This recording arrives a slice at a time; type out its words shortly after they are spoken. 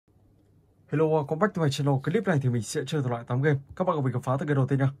Hello, welcome back to my channel. Clip này thì mình sẽ chơi thể loại 8 game. Các bạn cùng mình khám phá từ game đầu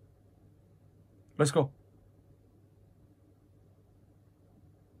tiên nha. Let's go.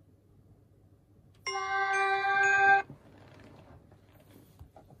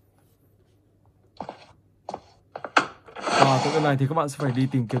 Và từ game này thì các bạn sẽ phải đi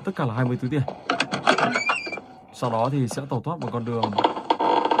tìm kiếm tất cả là 20 túi tiền. Sau đó thì sẽ tẩu thoát một con đường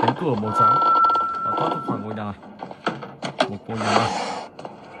cánh cửa màu trắng và thoát ra khỏi ngôi nhà này. Một ngôi nhà này.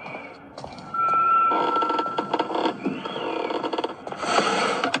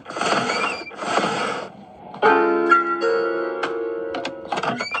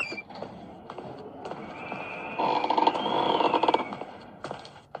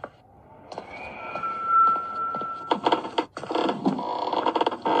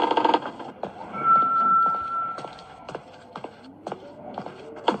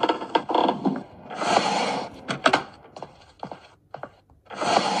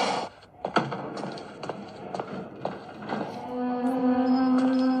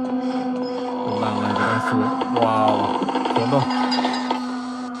 Wow, xuống rồi.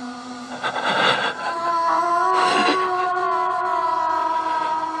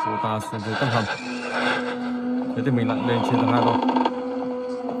 Cô ta xuống dưới tầng hầm. Thế thì mình lại lên trên tầng 2 thôi.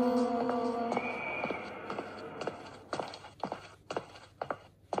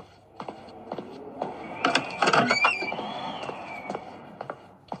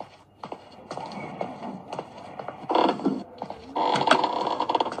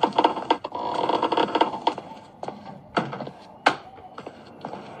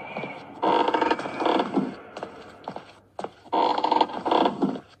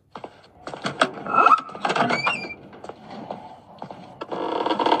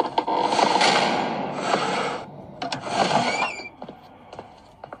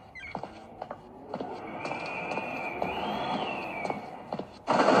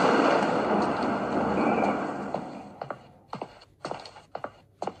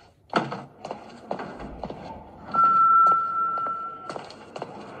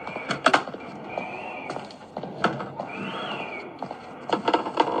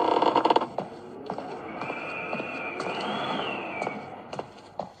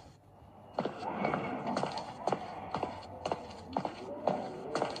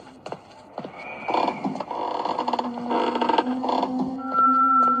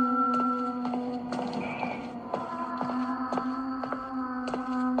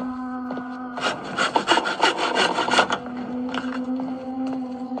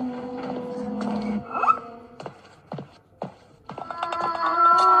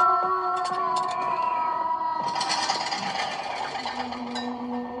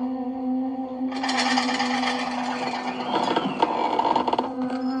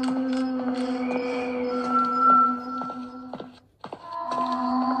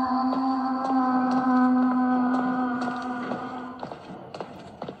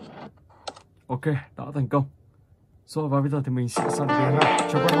 Ok, đã thành công. Rồi và bây giờ thì mình sẽ sang game 2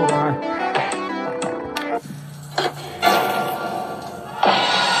 trong quán mobile 2.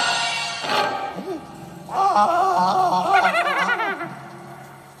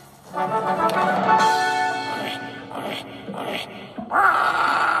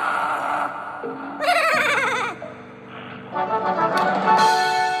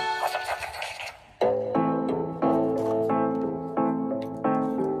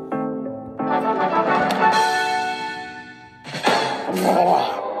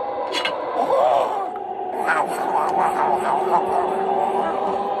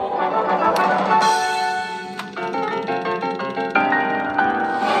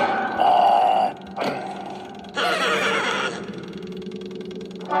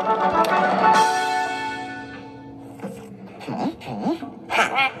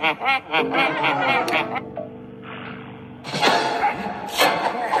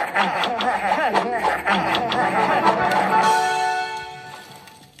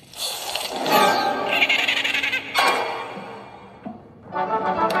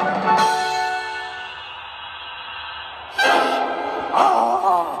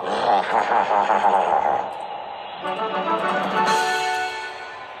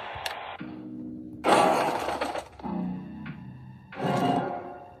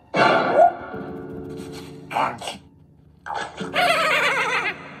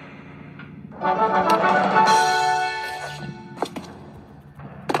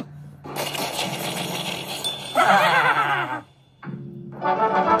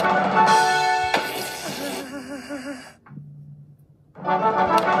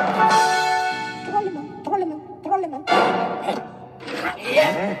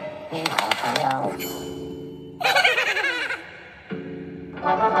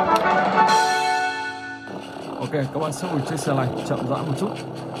 Ok, các bạn sẽ ngồi trên xe này chậm rãi một chút.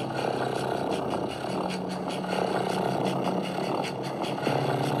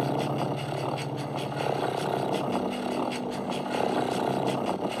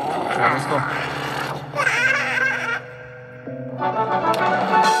 Let's go.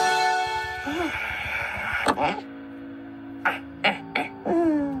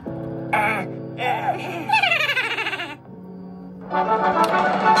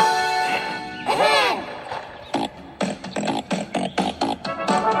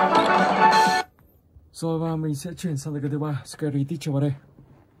 Rồi và mình sẽ chuyển sang cái thứ ba, Scary Teacher vào đây.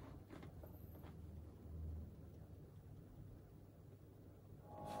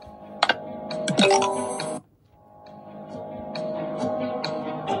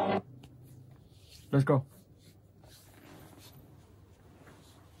 Let's go.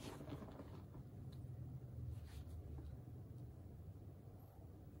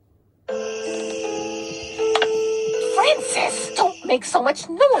 Francis, don't make so much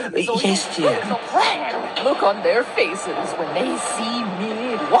noise. Yes, dear. The plan. Look on their faces when they see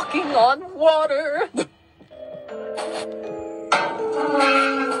me walking on water.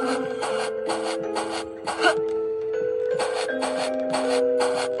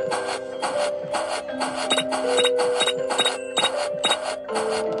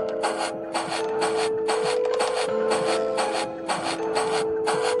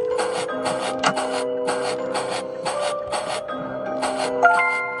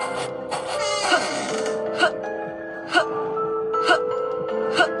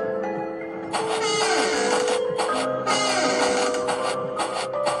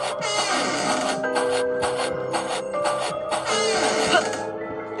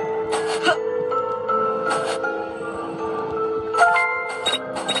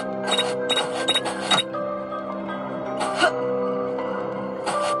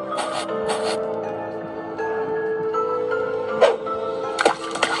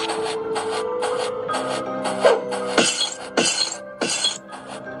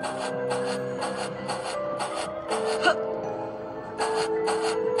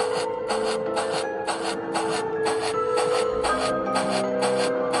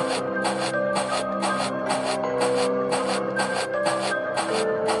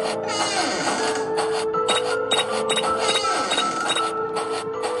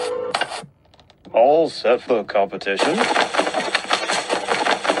 All set for competition.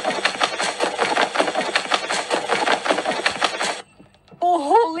 Oh,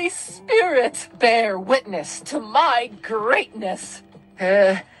 Holy Spirit, bear witness to my greatness.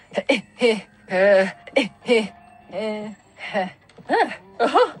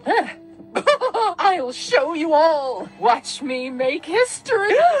 I'll show you all. Watch me make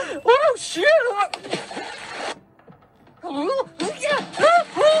history. Oh, shit.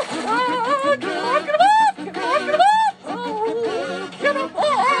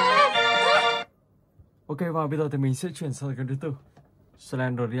 Ok, và bây giờ thì mình sẽ chuyển sang cái thứ tư,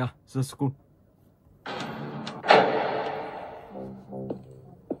 Slendrina, The School.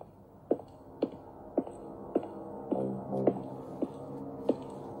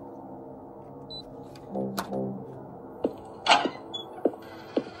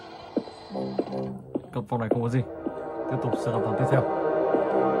 Căn phòng này không có gì. Tiếp tục sẽ là phòng tiếp theo.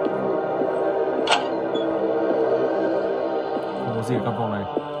 Không có gì ở căn phòng này.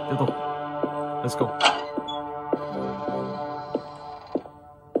 Tiếp tục. Let's go.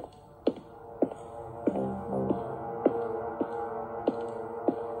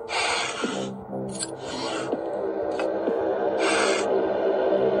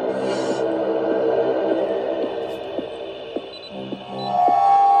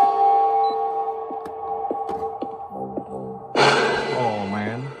 Oh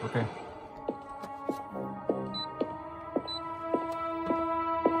man, okay.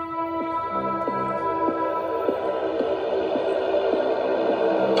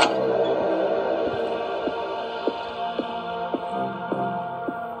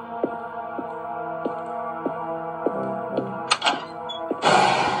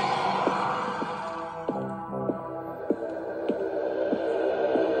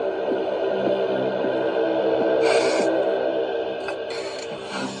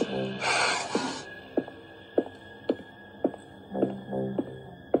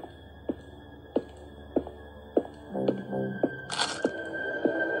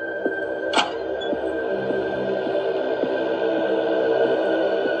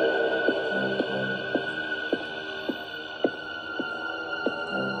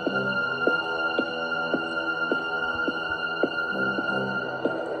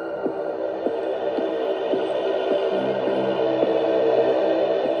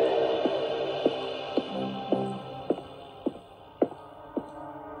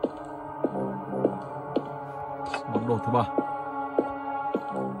 thứ 3.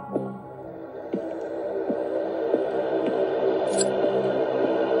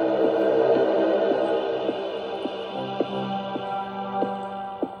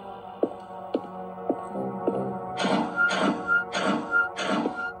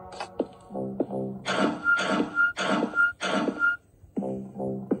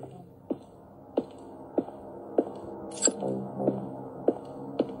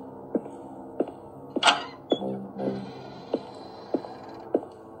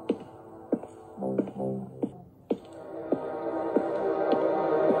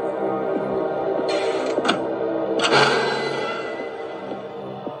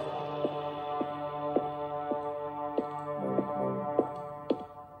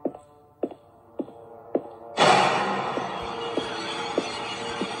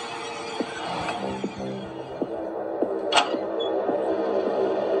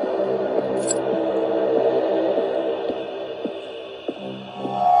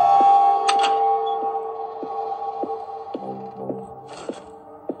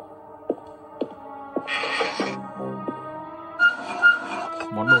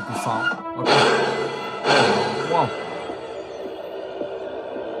 Món đồ thứ 6. Ok. Wow.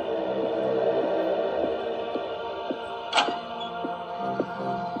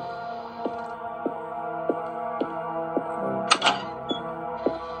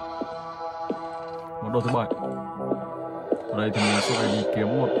 Món đồ thứ 7. Ở đây thì mình sẽ phải đi kiếm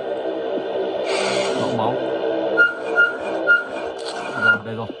một lọ máu. Rồi,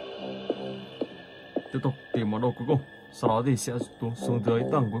 đây rồi. Tiếp tục tìm món đồ cuối cùng. Sau đó thì sẽ xuống dưới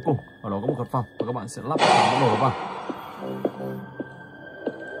tầng cuối cùng. Ở đó có một căn phòng và các bạn sẽ lắp món đồ đó vào.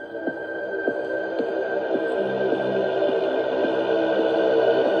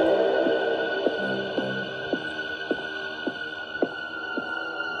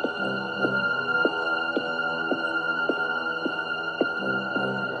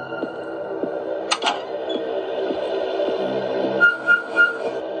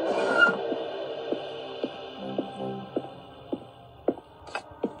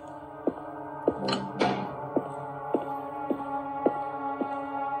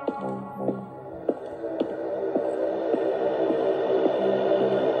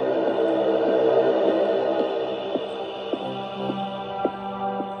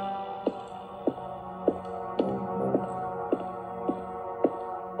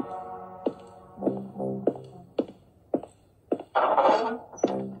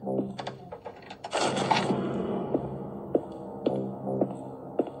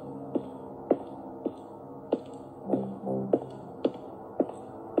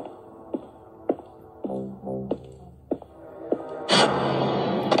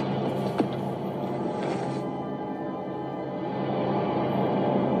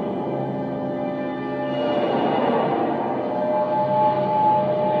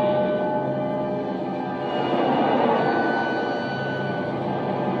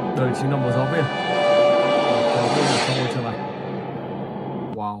 Đời chính là một giáo viên. Giáo viên ở trong môi trường này.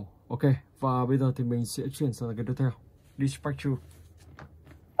 Wow, ok. Và bây giờ thì mình sẽ chuyển sang cái tiếp theo. Dispatch you.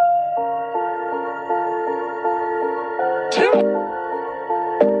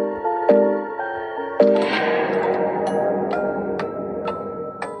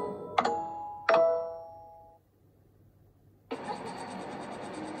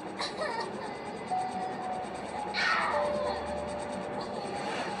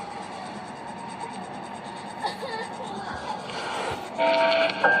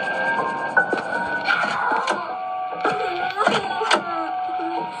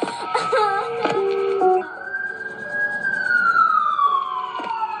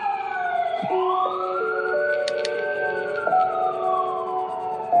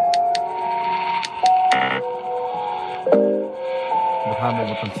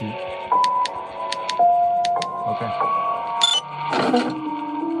 Một tầm 9. Ok.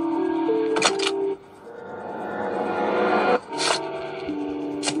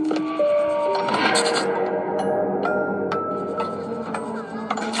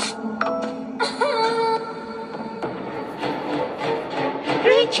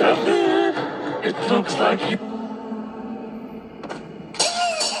 Richard, it looks like you.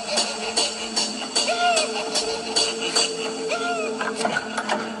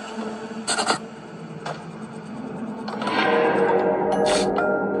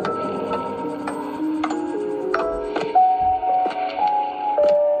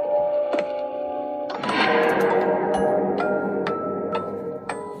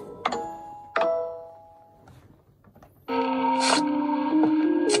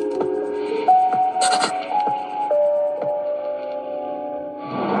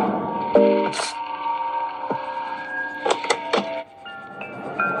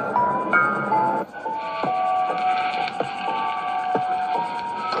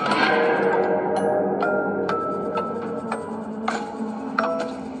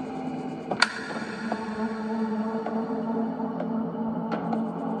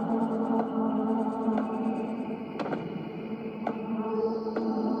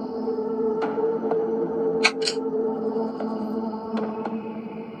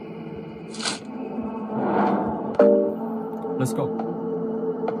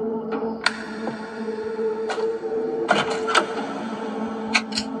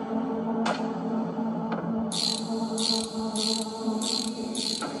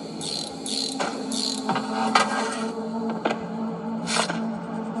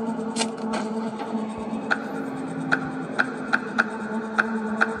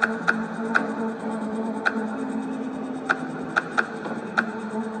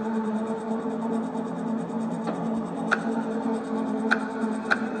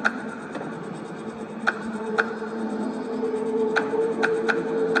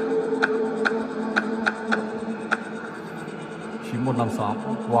 56.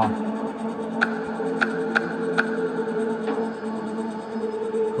 Wow.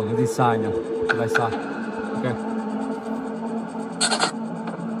 Còn cái gì sai nhỉ? Cái này sai. Ok.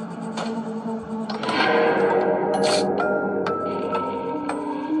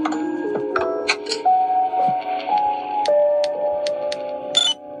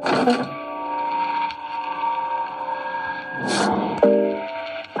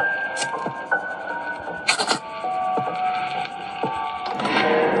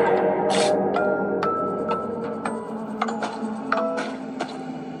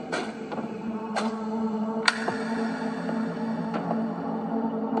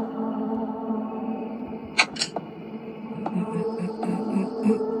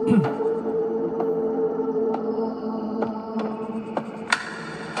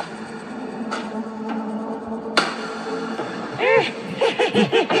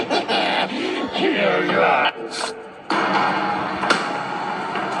 Here you are.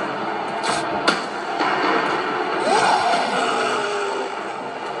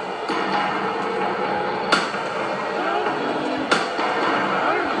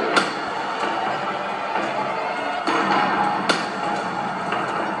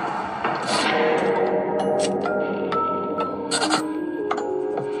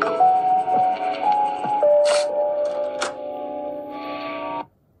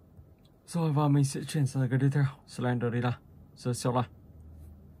 Rồi và mình sẽ chuyển sang cái tiếp theo, Slendrina, Cellar.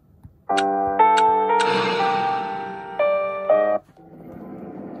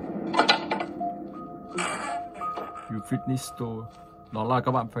 You finish store. Đó là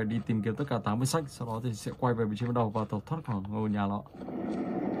các bạn phải đi tìm kiếm tất cả 80 sách, sau đó thì sẽ quay về vị trí ban đầu và tẩu thoát khỏi ngôi nhà đó.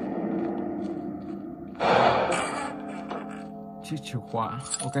 Chiếc chìa khóa,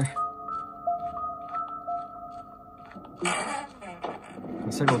 ok.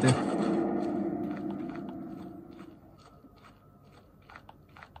 Sách đầu tiên.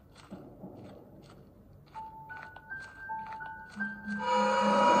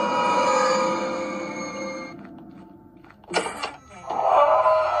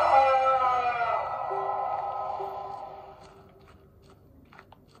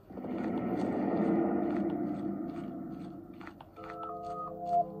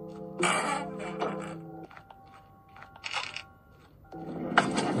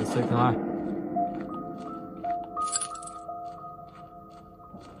 Sách thứ hai.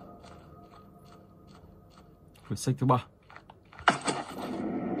 Quyển sách thứ ba.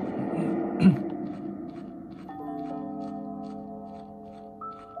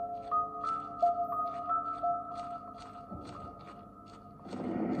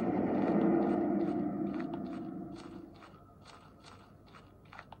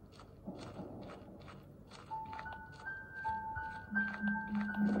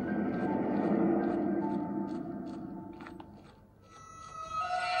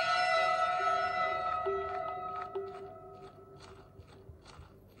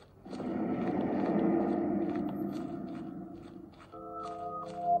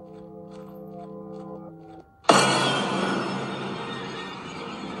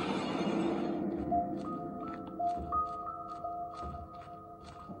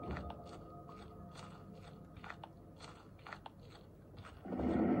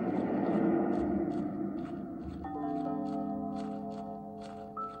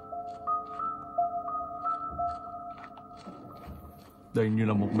 Đây như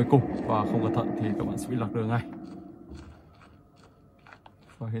là một mê cung và không cẩn thận thì các bạn sẽ bị lạc đường ngay.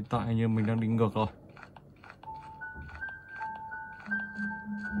 Và hiện tại như mình đang đi ngược rồi.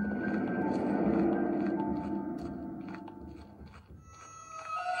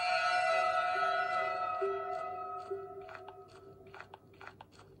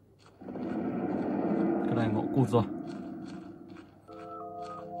 Cái này ngõ cụt rồi.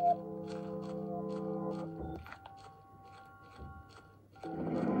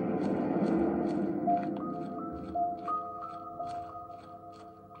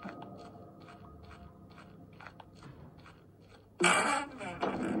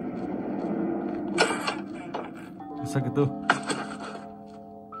 Sách thứ tư.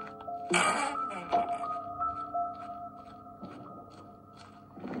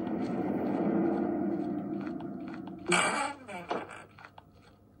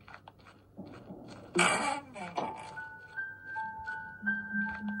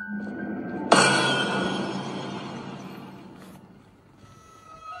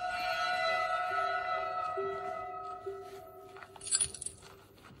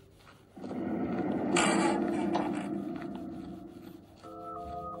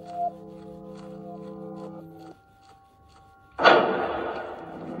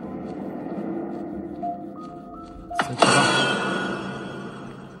 Sách thứ ba.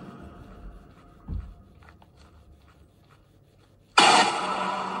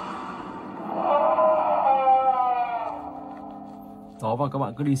 các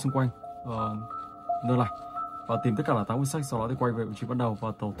bạn cứ đi xung quanh nơi này và tìm tất cả là 8 quyển sách, sau đó thì quay về vị trí ban đầu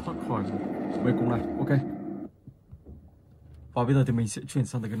và tàu thoát khỏi mê cung này. Ok. Và bây giờ thì mình sẽ chuyển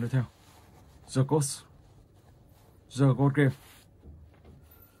sang tới cái nơi theo. The Ghost Game.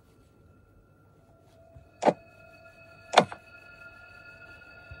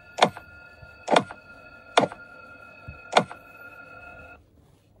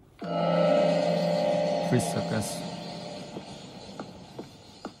 Free Circus.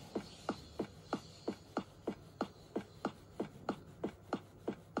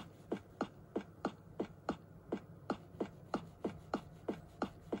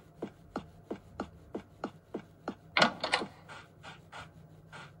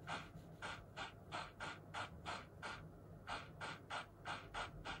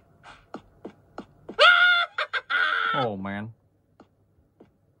 Oh man.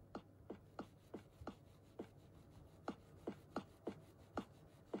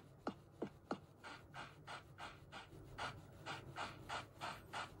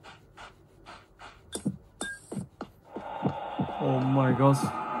 Oh my god.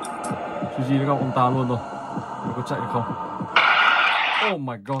 Suzy đã gặp ông ta luôn rồi. Nó có chạy được không? Oh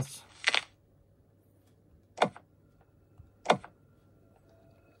my god.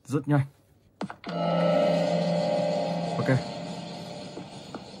 Rất nhanh. Ok.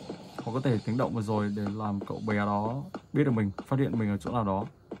 Họ có thể tiếng động vừa rồi để làm cậu bé đó biết được mình, phát hiện mình ở chỗ nào đó.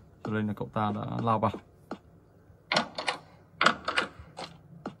 Cho nên là cậu ta đã lao vào.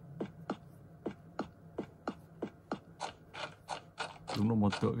 Đúng là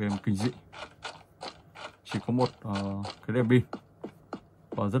một tựa game kinh dị. Chỉ có một cái đèn pin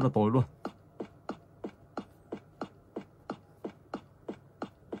và rất là tối luôn.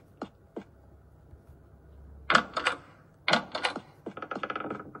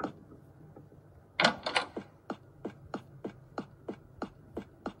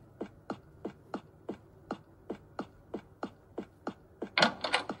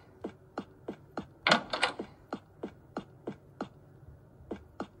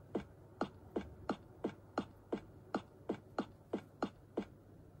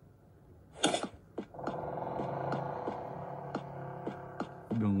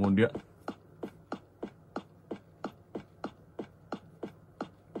 Đường nguồn điện.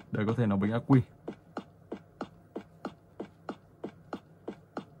 Đây có thể là bình ắc quy.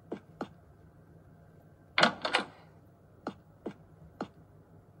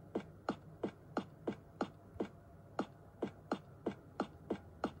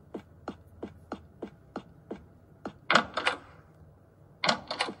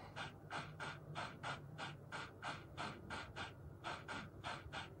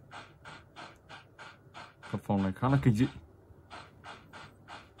 Căn phòng này khá là kinh dị.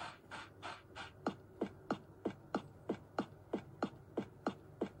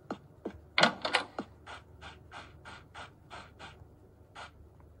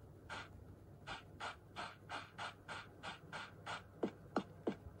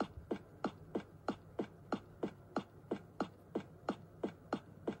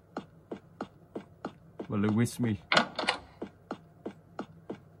 Và Live With Me.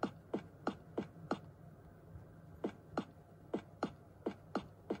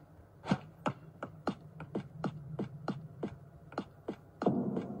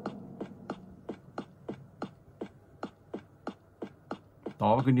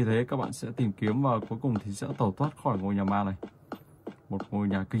 Đó, cứ như thế các bạn sẽ tìm kiếm và cuối cùng thì sẽ tẩu thoát khỏi ngôi nhà ma này. Một ngôi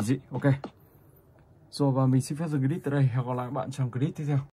nhà kinh dị. Ok. Rồi và mình xin phép dừng clip tới đây. Hẹn gặp lại các bạn trong clip tiếp theo.